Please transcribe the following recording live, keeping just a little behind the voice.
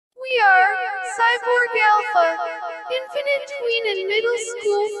Cyborg Alpha, Infinite Tween in middle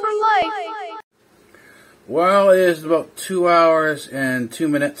school for life. Well, it is about 2 hours and 2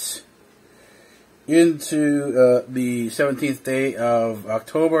 minutes into the 17th day of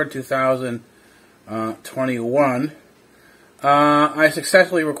October 2021. I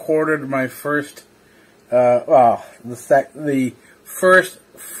successfully recorded my first, the first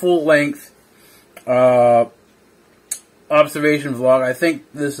full-length observation vlog. I think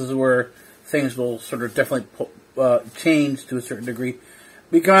this is where things will sort of definitely change to a certain degree,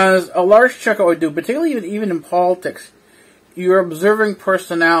 because a large chunk of what I do, particularly even in politics, you're observing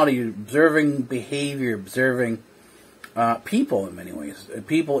personality, you're observing behavior, observing people in many ways.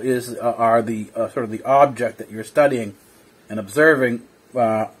 People are the sort of the object that you're studying and observing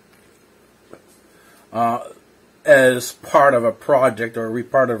as part of a project or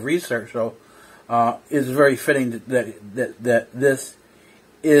part of research. So it's very fitting that this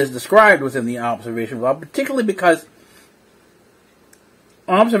is described within the observation vlog, particularly because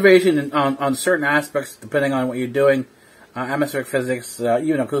observation on certain aspects, depending on what you're doing, atmospheric physics,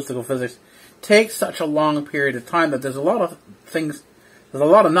 even acoustical physics, takes such a long period of time that there's a lot of things, there's a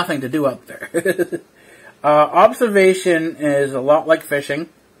lot of nothing to do out there. Observation is a lot like fishing.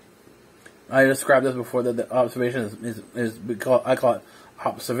 I described this before, that the observation I call it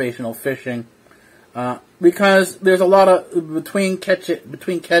observational fishing, because there's a lot of between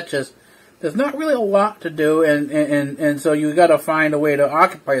catches. There's not really a lot to do, and so you got to find a way to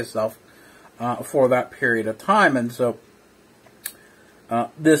occupy yourself for that period of time. And so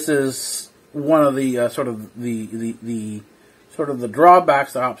this is one of the sort of the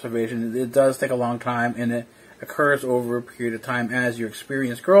drawbacks to observation. It does take a long time, and it occurs over a period of time. As your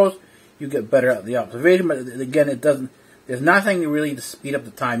experience grows, you get better at the observation. But again, it doesn't. There's nothing really to speed up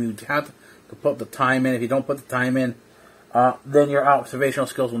the time. You have to put the time in. If you don't put the time in, then your observational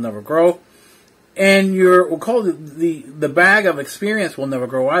skills will never grow. And we'll call it the bag of experience will never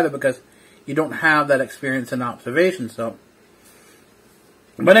grow either, because you don't have that experience in observation. So,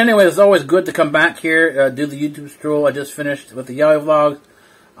 but anyway, it's always good to come back here, do the YouTube stroll. I just finished with the Yellow vlogs.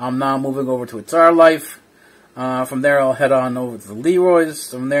 I'm now moving over to It's Our Life. From there, I'll head on over to the Leroy's.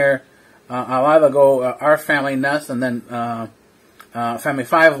 From there, I'll either go Our Family Nest and then Family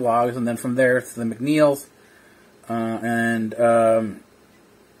 5 vlogs, and then from there to the McNeils and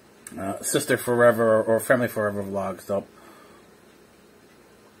Sister Forever or Family Forever vlogs. So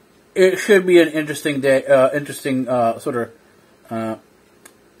it should be an interesting day, sort of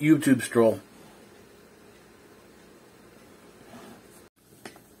YouTube stroll.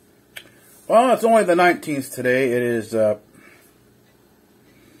 Well, it's only the 19th today. It is like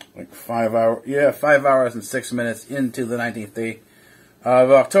 5 hours and 6 minutes into the 19th day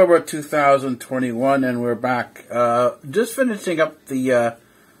of October 2021, and we're back. Just finishing up the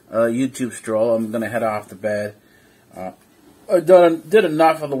YouTube stroll. I'm going to head off to bed. I did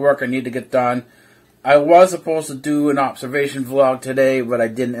enough of the work I need to get done. I was supposed to do an observation vlog today, but I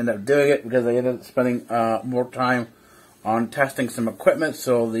didn't end up doing it because I ended up spending more time on testing some equipment.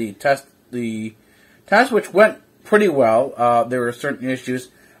 So the test, which went pretty well, there were certain issues.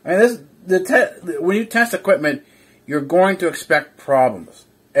 I mean, when you test equipment, you're going to expect problems,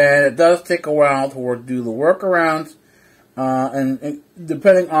 and it does take a while to do the workarounds. And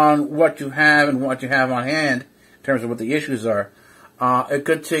depending on what you have and what you have on hand in terms of what the issues are, it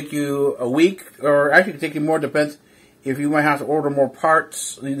could take you a week, or actually it could take you more. Depends if you might have to order more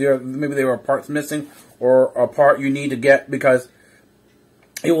parts. Maybe there were parts missing, or a part you need to get because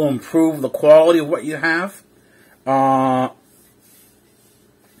it will improve the quality of what you have.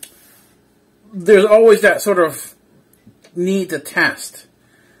 There's always that sort of need to test.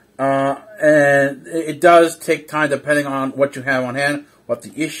 And it does take time depending on what you have on hand, what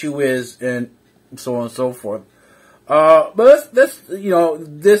the issue is, and so on and so forth. But this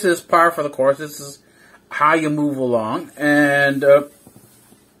is par for the course. This is how you move along, and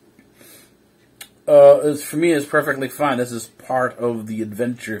for me, it's perfectly fine. This is part of the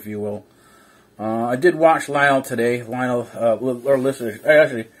adventure, if you will. I did watch Lionel today. Lionel, or listen.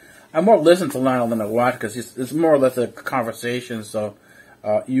 Actually, I more listen to Lionel than I watch, because it's more or less a conversation. So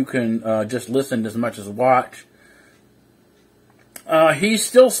you can just listen as much as watch. He's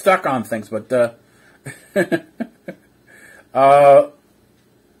still stuck on things, but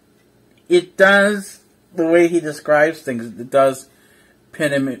it does, the way he describes things, it does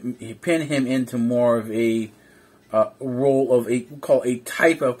pin him into more of a role of a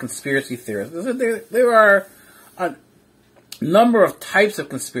type of conspiracy theorist. There are a number of types of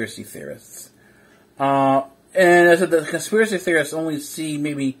conspiracy theorists. And as I said, the conspiracy theorists only see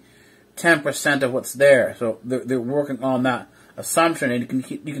maybe 10% of what's there. So they're working on that assumption, and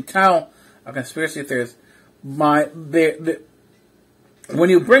you can tell a conspiracy theorist, when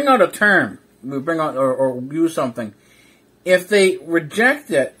you bring out a term, or use something, if they reject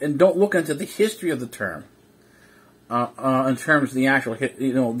it and don't look into the history of the term, in terms of the actual,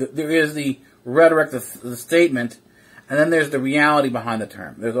 there is the rhetoric, the statement, and then there's the reality behind the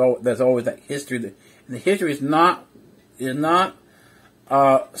term. There's always that history. And the history is not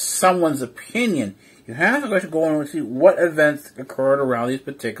someone's opinion. You have to go and see what events occurred around these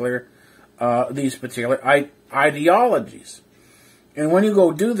particular ideologies. And when you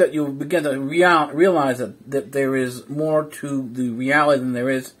go do that, you begin to realize that there is more to the reality than there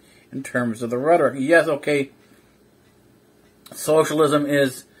is in terms of the rhetoric. Yes, okay, socialism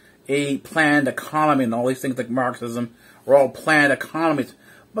is a planned economy, and all these things like Marxism are all planned economies,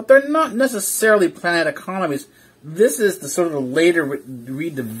 but they're not necessarily planned economies. This is the sort of later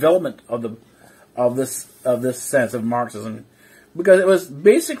redevelopment of this sense of Marxism, because it was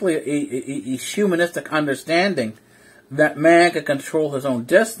basically a humanistic understanding that man could control his own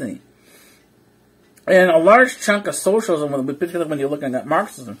destiny. And a large chunk of socialism, particularly when you're looking at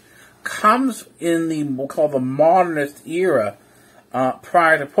Marxism, comes in the, we'll call the modernist era,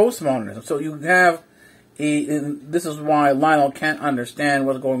 prior to postmodernism. So you have this is why Lionel can't understand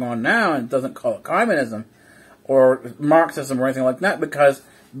what's going on now and doesn't call it communism or Marxism or anything like that, because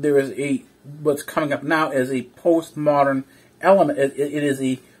there is what's coming up now is a postmodern element. It is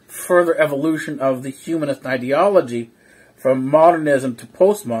a further evolution of the humanist ideology from modernism to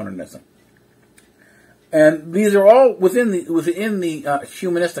postmodernism. And these are all within the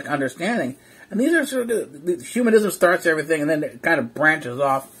humanistic understanding. And these are sort of, the humanism starts everything, and then it kind of branches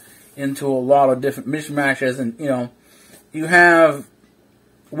off into a lot of different mishmashes. And, you have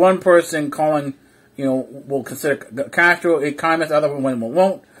one person calling, will consider Castro a communist, other one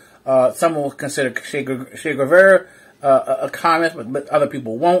won't. Some will consider Che Guevara a communist, but other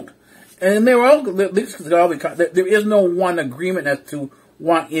people won't. And there is no one agreement as to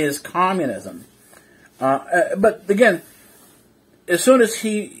what is communism. But again, as soon as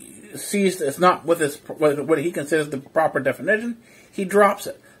he sees it's not what he considers the proper definition, he drops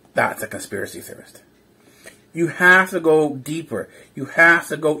it. That's a conspiracy theorist. You have to go deeper. You have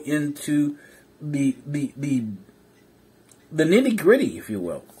to go into the nitty-gritty, if you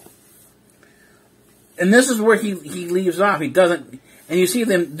will. And this is where he leaves off. He doesn't, and you see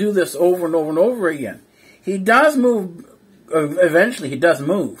them do this over and over and over again. He does move, eventually he does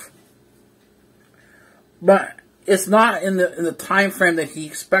move. But it's not in the time frame that he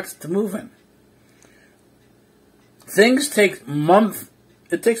expects to move in. Things take months.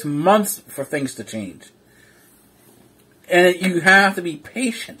 It takes months for things to change. And you have to be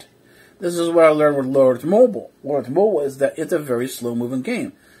patient. This is what I learned with Lords Mobile. Lords Mobile is that it's a very slow-moving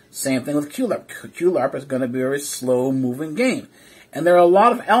game. Same thing with QLARP. QLARP is going to be a very slow-moving game. And there are a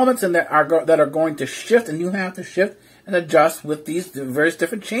lot of elements in there that are going to shift, and you have to shift and adjust with these various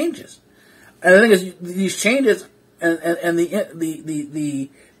different changes. And the thing is, these changes and the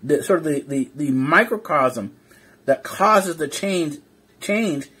sort of the microcosm that causes the change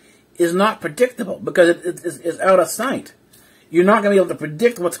is not predictable, because it's out of sight. You're not going to be able to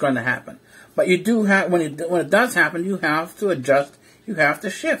predict what's going to happen. But you do have, when it does happen, you have to adjust, you have to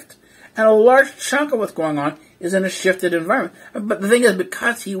shift. And a large chunk of what's going on is in a shifted environment. But the thing is,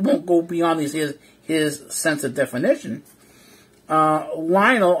 because he won't go beyond his sense of definition,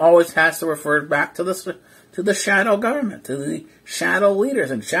 Lionel always has to refer back to the shadow government, to the shadow leaders,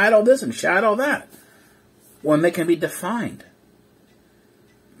 and shadow this and shadow that, when they can be defined.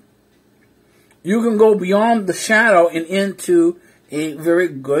 You can go beyond the shadow and into a very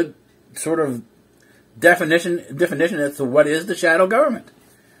good sort of definition as to what is the shadow government.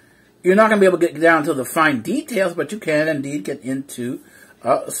 You're not going to be able to get down to the fine details, but you can indeed get into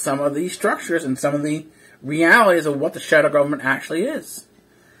some of the structures and some of the realities of what the shadow government actually is.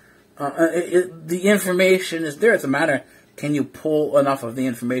 The information is there. It's a matter, can you pull enough of the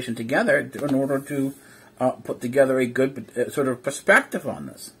information together in order to put together a good sort of perspective on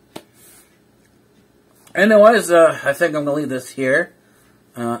this. Anyways, I think I'm going to leave this here.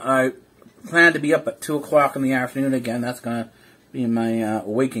 I plan to be up at 2 o'clock in the afternoon again. That's going to be my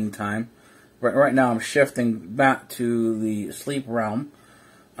waking time. Right now I'm shifting back to the sleep realm,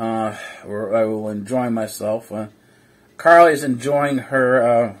 where I will enjoy myself. Carly's enjoying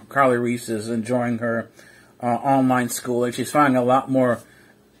her, Carly Reese is enjoying her online school, and she's finding a lot more.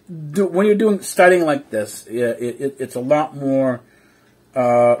 When you're studying like this, it's a lot more.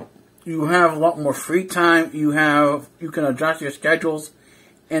 You have a lot more free time. You can adjust your schedules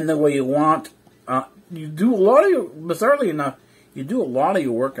in the way you want. You do a lot of bizarrely enough, you do a lot of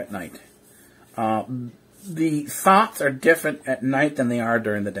your work at night. The thoughts are different at night than they are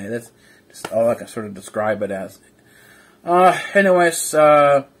during the day. Just all I can sort of describe it as. Anyways,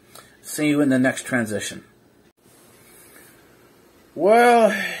 see you in the next transition.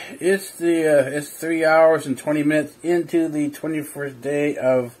 Well, it's 3 hours and 20 minutes into the 21st day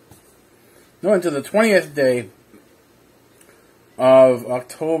of, no, into the 20th day of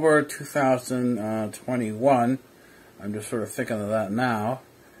October 2021. I'm just sort of thinking of that now.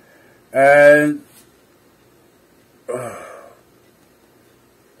 And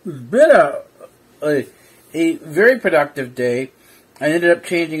it's been a very productive day. I ended up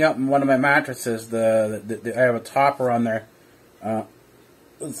changing up one of my mattresses. I have a topper on there.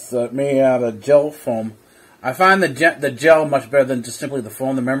 It's made out of gel foam. I find the gel much better than just simply the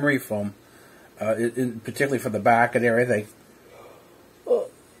foam, the memory foam, particularly for the back and everything.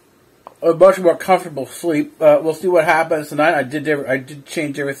 A much more comfortable sleep. We'll see what happens tonight. I did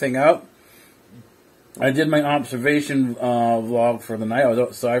change everything out. I did my observation vlog for the night. I was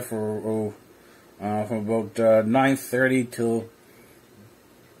outside for from about 9:30 till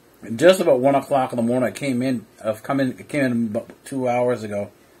just about 1 o'clock in the morning. I came in about 2 hours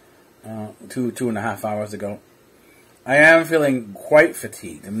ago, 2.5 hours ago. I am feeling quite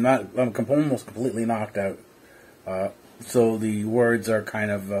fatigued. I'm almost completely knocked out. So the words are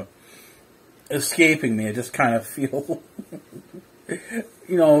kind of escaping me. I just kind of feel,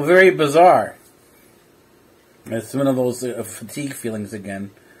 very bizarre. It's one of those fatigue feelings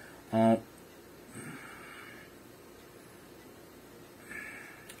again.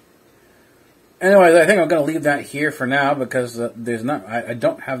 Anyways, I think I'm going to leave that here for now because I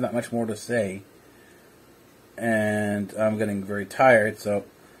don't have that much more to say, and I'm getting very tired. So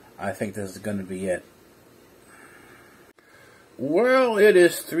I think this is going to be it. Well, it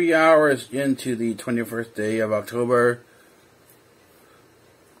is 3 hours into the 21st day of October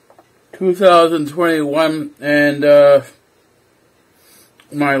 2021, and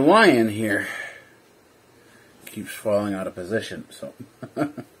my lion here keeps falling out of position. So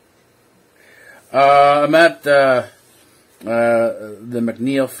I'm at the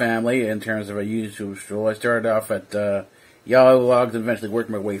McNeil family in terms of a YouTube stroll. I started off at Yellow Logs and eventually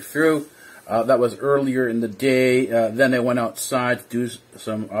worked my way through. That was earlier in the day. Then I went outside to do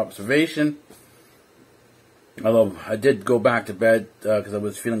some observation. Although I did go back to bed because I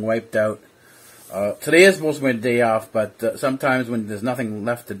was feeling wiped out. Today is supposed to be my day off, but sometimes when there's nothing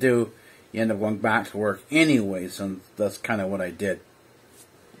left to do, you end up going back to work anyways, and that's kind of what I did.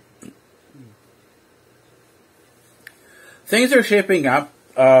 Things are shaping up.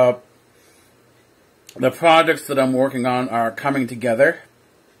 The projects that I'm working on are coming together.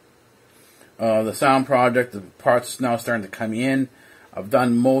 The sound project, the parts now starting to come in. I've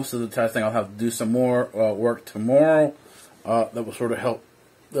done most of the testing. I'll have to do some more work tomorrow. That will sort of help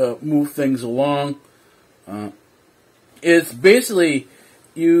move things along. It's basically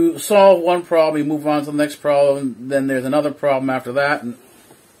you solve one problem, you move on to the next problem, then there's another problem after that, and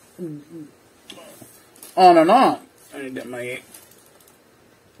on and on. I need to get my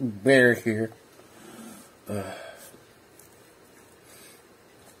bear here.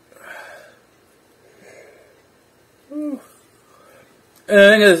 And the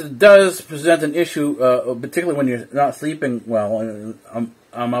thing is, it does present an issue, particularly when you're not sleeping well.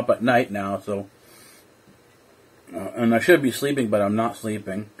 I'm up at night now, so and I should be sleeping, but I'm not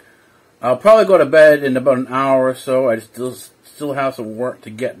sleeping. I'll probably go to bed in about an hour or so. I still have some work to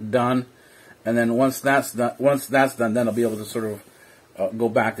get done, and then once that's done, then I'll be able to sort of go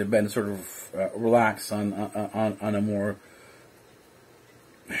back to bed and sort of relax on a more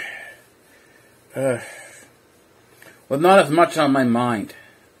with not as much on my mind.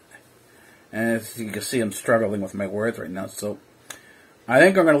 And as you can see, I'm struggling with my words right now. So I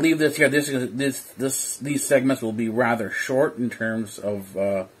think I'm going to leave this here. These segments will be rather short in terms of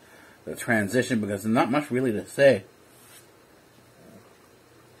the transition because there's not much really to say.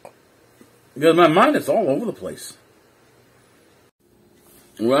 Because my mind is all over the place.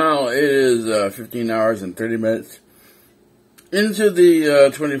 Well, it is 15 hours and 30 minutes into the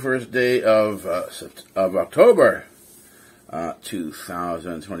 21st day of October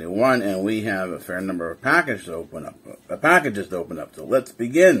 2021, and we have a fair number of packages to open up. So let's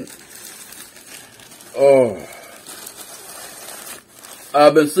begin. Oh,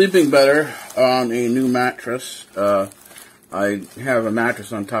 I've been sleeping better on a new mattress. I have a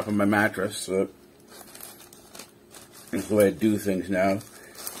mattress on top of my mattress. That's the way I do things now.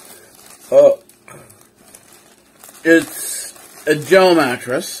 It's a gel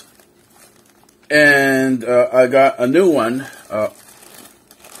mattress, and I got a new one,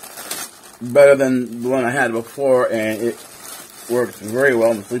 better than the one I had before, and it works very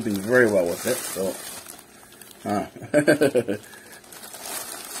well. I'm sleeping very well with it. So,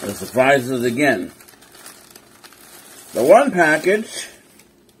 The surprises again. The one package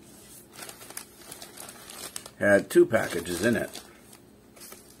had 2 packages in it.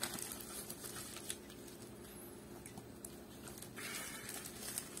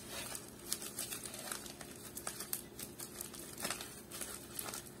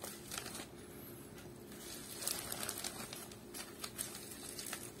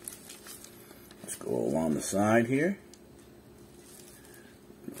 Let's go along the side here.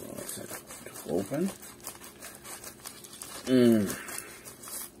 Open.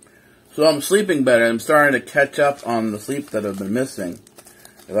 So I'm sleeping better. I'm starting to catch up on the sleep that I've been missing.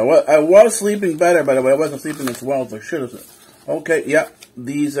 I was sleeping better, but I wasn't sleeping as well as I should have. Okay, yep.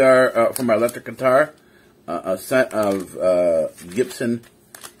 These are from my electric guitar. A set of Gibson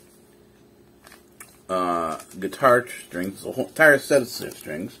guitar strings. A whole entire set of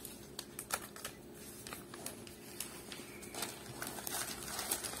strings.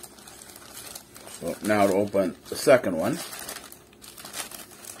 So now to open the second one.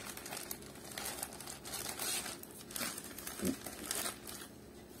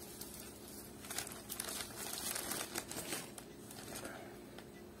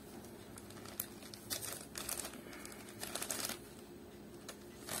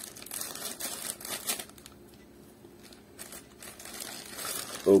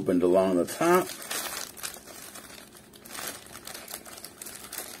 Opened along the top.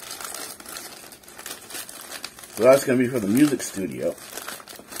 So that's going to be for the music studio.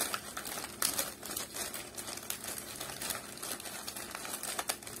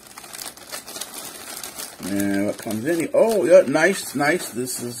 And what comes in here? Oh, yeah, nice.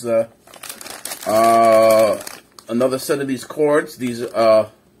 This is another set of these cords. These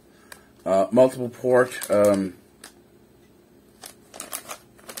multiple port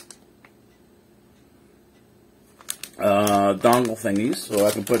dongle thingies, so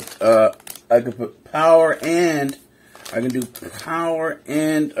I can put power and I can do power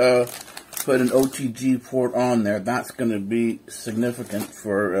and put an OTG port on there. That's going to be significant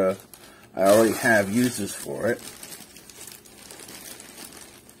for. I already have uses for it.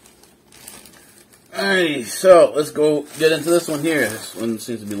 Alrighty, so let's go get into this one here. This one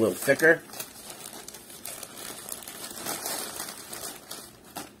seems to be a little thicker.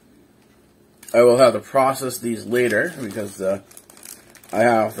 I will have to process these later because I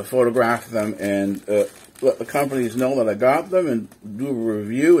have to photograph them and let the companies know that I got them and do a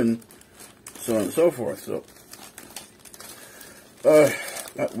review and so on and so forth. So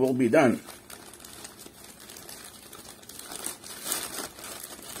that will be done.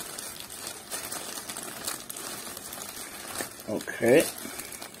 Okay.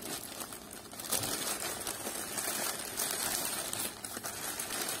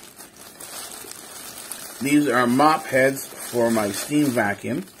 These are mop heads for my steam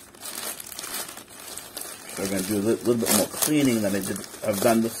vacuum. So I'm going to do a little bit more cleaning than I've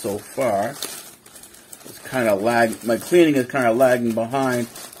done this so far. It's kind of my cleaning is kind of lagging behind.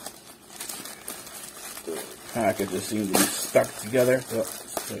 The packages seem to be stuck together. So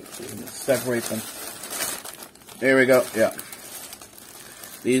separate them. There we go. Yeah.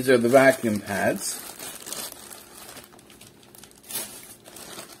 These are the vacuum pads.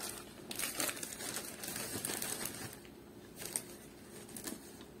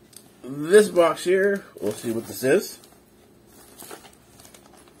 This box here, we'll see what this is.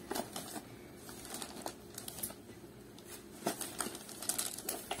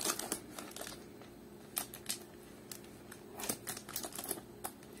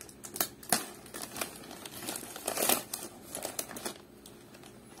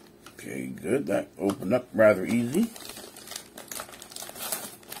 Okay, good. That opened up rather easy.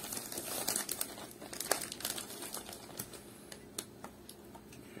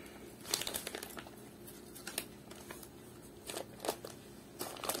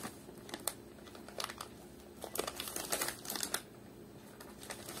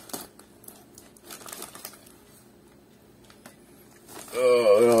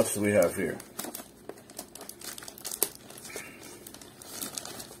 What else do we have here?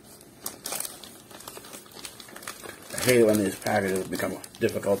 I hate when these packages become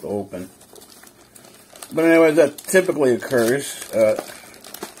difficult to open. But anyways, that typically occurs.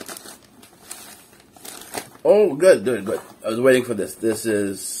 Oh, good. I was waiting for this. This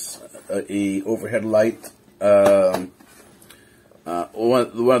is a overhead light. My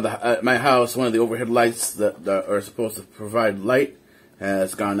house, one of the overhead lights that are supposed to provide light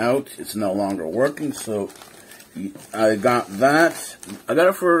has gone out. It's no longer working, so I got that. I got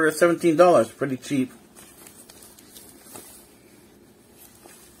it for $17, pretty cheap.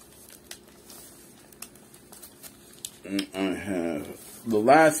 And I have the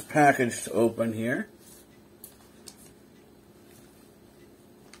last package to open here.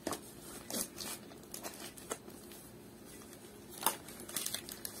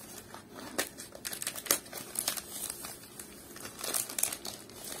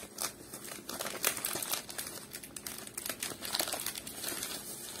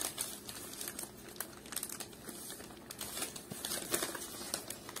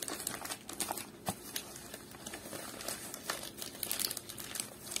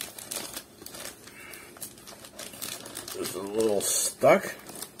 It's a little stuck.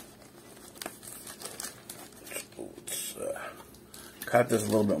 Let's cut this a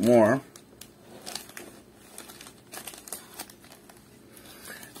little bit more.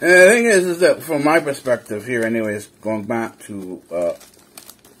 And the thing is that from my perspective here, anyways, going back to a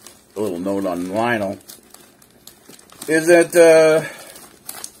little note on Lionel, is that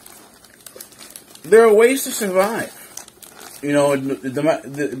there are ways to survive. You know,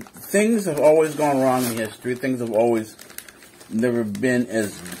 the things have always gone wrong in history. Things have always never been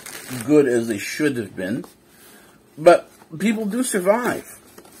as good as they should have been. But people do survive.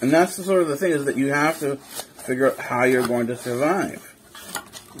 And that's the sort of the thing, is that you have to figure out how you're going to survive.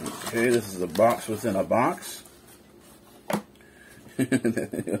 Okay, this is a box within a box.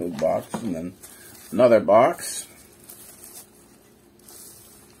 A box, and then another box.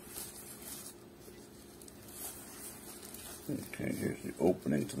 Okay, here's the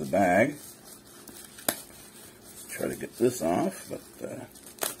opening to the bag. Let's try to get this off, but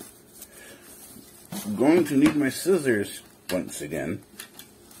I'm going to need my scissors once again.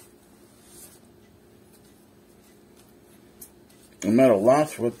 I'm at a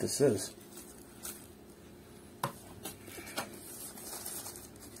loss for what this is.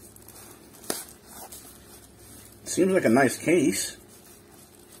 Seems like a nice case.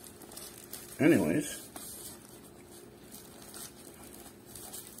 Anyways.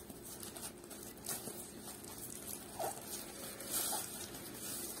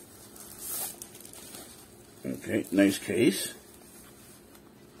 Okay, nice case.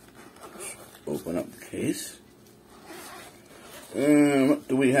 Let's open up the case. What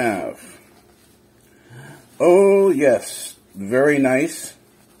do we have? Oh, yes. Very nice.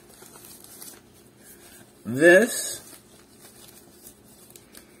 This,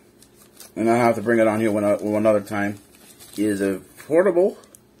 and I'll have to bring it on here one other time, is a portable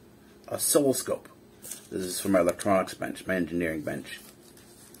oscilloscope. This is for my electronics bench, my engineering bench.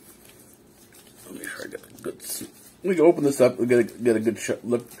 Let me try to get a good. We can open this up. We get a good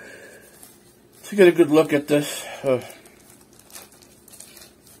look. To get a good look at this.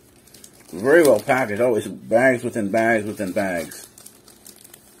 Very well packaged. Always bags within bags within bags.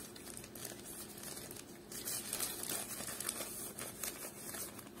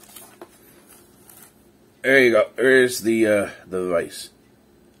 There you go. There's the device.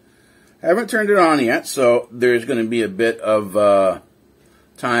 I haven't turned it on yet, so there's going to be a bit of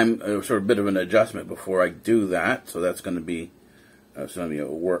time, sort of a bit of an adjustment before I do that. So that's going to be a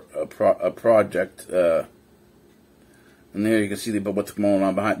project. And there you can see what's going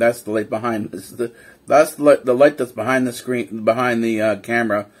on behind. That's the light behind. That's the light that's behind the screen, behind the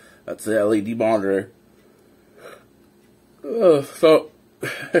camera. That's the LED monitor. So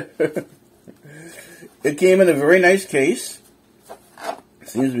it came in a very nice case.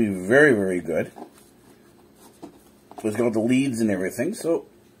 Seems to be very, very good. It's got the leads and everything. So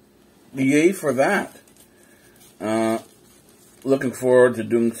yay for that. Looking forward to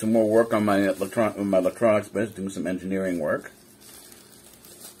doing some more work on my electronics bench, doing some engineering work.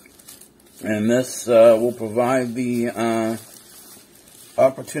 And this will provide the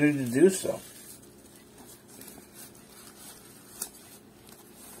opportunity to do so.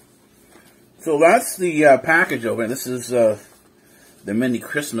 So that's the package opening. This is the mini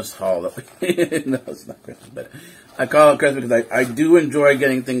Christmas haul that we no, it's not Christmas, but I call it Christmas because I do enjoy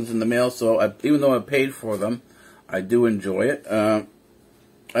getting things in the mail. So even though I paid for them, I do enjoy it. I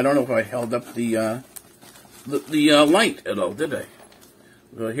don't know if I held up the light at all, did I?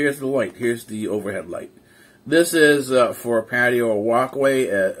 Well, here's the light. Here's the overhead light. This is for a patio or walkway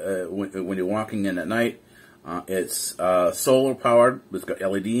when you're walking in at night. It's solar powered. It's got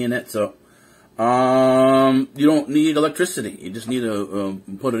LED in it, so you don't need electricity. You just need to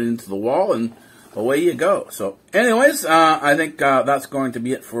put it into the wall, and away you go. So, anyways, I think that's going to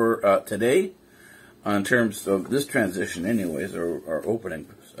be it for today. In terms of this transition, anyways, our opening,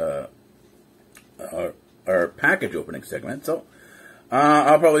 our package opening segment. So,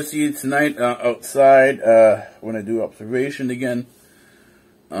 I'll probably see you tonight outside when I do observation again.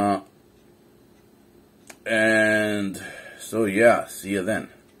 And so, yeah, see you then.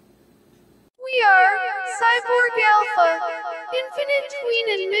 We are Cyborg Alpha. Infinite Tween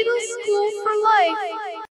in middle school